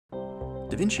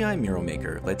Vinci Eye Mural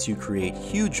Maker lets you create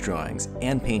huge drawings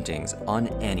and paintings on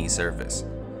any surface.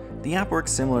 The app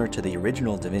works similar to the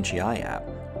original Vinci Eye app,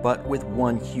 but with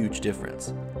one huge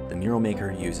difference. The Mural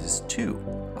Maker uses two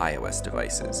iOS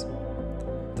devices.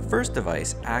 The first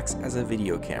device acts as a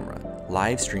video camera,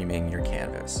 live streaming your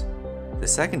canvas. The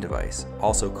second device,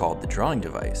 also called the drawing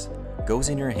device, goes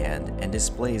in your hand and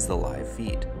displays the live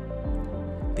feed.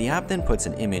 The app then puts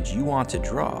an image you want to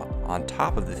draw on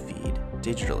top of the feed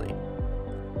digitally.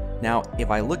 Now, if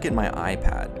I look at my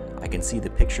iPad, I can see the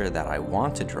picture that I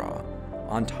want to draw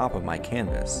on top of my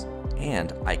canvas,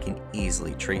 and I can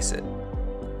easily trace it.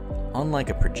 Unlike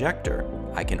a projector,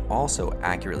 I can also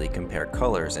accurately compare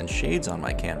colors and shades on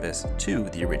my canvas to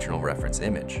the original reference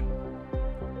image.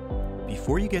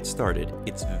 Before you get started,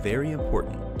 it's very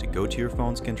important to go to your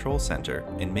phone's control center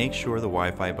and make sure the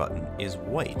Wi-Fi button is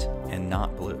white and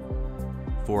not blue.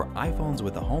 For iPhones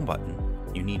with a home button,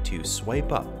 you need to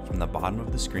swipe up from the bottom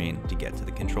of the screen to get to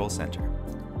the control center.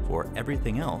 For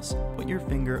everything else, put your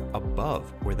finger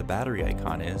above where the battery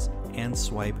icon is and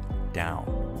swipe down.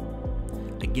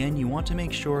 Again, you want to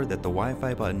make sure that the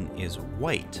Wi-Fi button is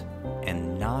white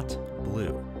and not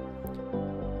blue.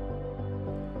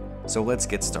 So let's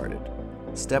get started.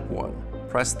 Step 1.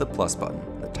 Press the plus button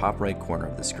in the top right corner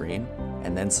of the screen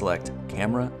and then select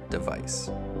Camera Device.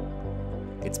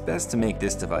 It's best to make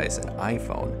this device an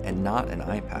iPhone and not an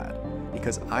iPad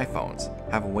because iPhones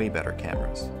have way better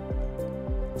cameras.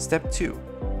 Step 2.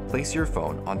 Place your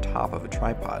phone on top of a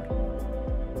tripod.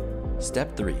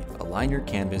 Step 3. Align your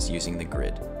canvas using the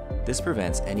grid. This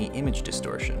prevents any image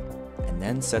distortion, and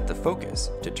then set the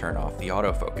focus to turn off the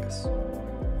autofocus.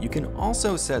 You can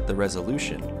also set the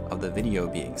resolution of the video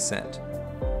being sent.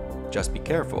 Just be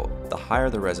careful, the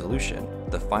higher the resolution,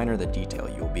 the finer the detail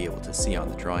you will be able to see on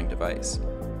the drawing device.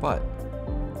 But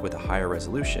with a higher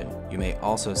resolution, you may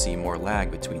also see more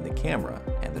lag between the camera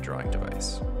and the drawing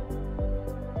device.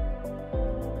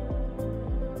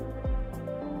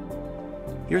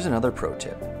 Here's another pro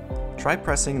tip. Try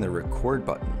pressing the record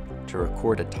button to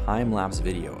record a time-lapse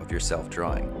video of yourself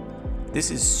drawing. This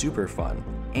is super fun,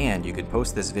 and you can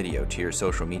post this video to your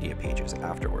social media pages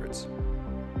afterwards.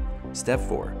 Step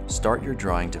 4. Start your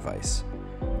drawing device.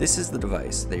 This is the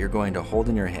device that you're going to hold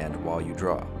in your hand while you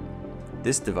draw.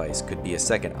 This device could be a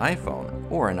second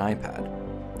iPhone or an iPad.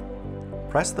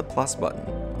 Press the plus button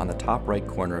on the top right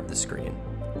corner of the screen,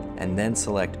 and then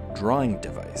select Drawing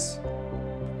Device.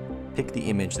 Pick the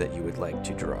image that you would like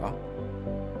to draw,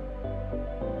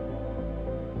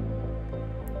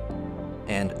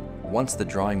 and once the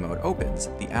drawing mode opens,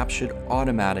 the app should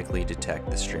automatically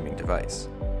detect the streaming device.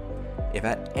 If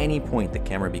at any point the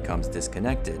camera becomes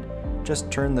disconnected, just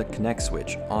turn the connect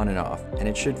switch on and off and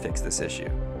it should fix this issue.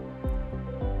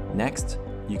 Next,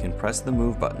 you can press the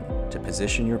move button to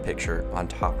position your picture on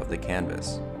top of the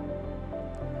canvas.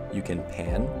 You can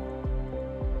pan,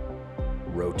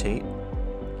 rotate,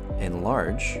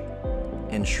 enlarge,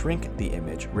 and shrink the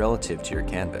image relative to your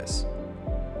canvas.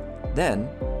 Then,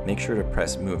 make sure to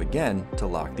press move again to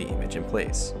lock the image in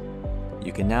place.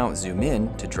 You can now zoom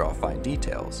in to draw fine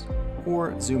details,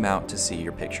 or zoom out to see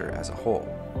your picture as a whole.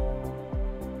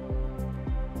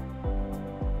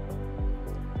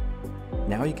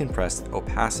 Now you can press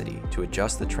opacity to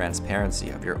adjust the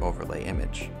transparency of your overlay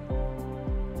image.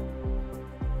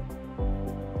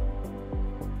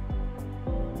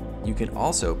 You can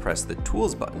also press the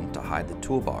Tools button to hide the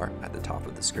toolbar at the top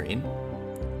of the screen,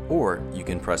 or you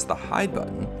can press the Hide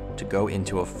button to go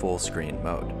into a full screen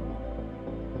mode.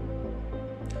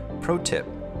 Pro tip: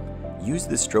 use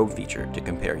the strobe feature to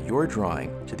compare your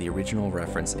drawing to the original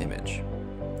reference image.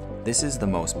 This is the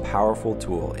most powerful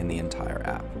tool in the entire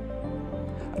app.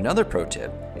 Another pro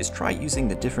tip is try using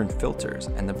the different filters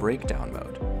and the breakdown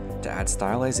mode to add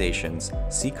stylizations,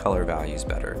 see color values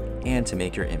better, and to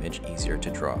make your image easier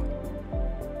to draw.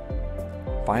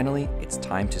 Finally, it's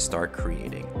time to start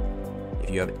creating. If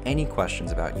you have any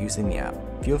questions about using the app,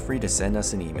 feel free to send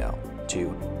us an email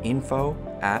to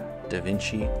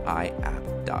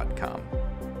info@davinciieapp.com.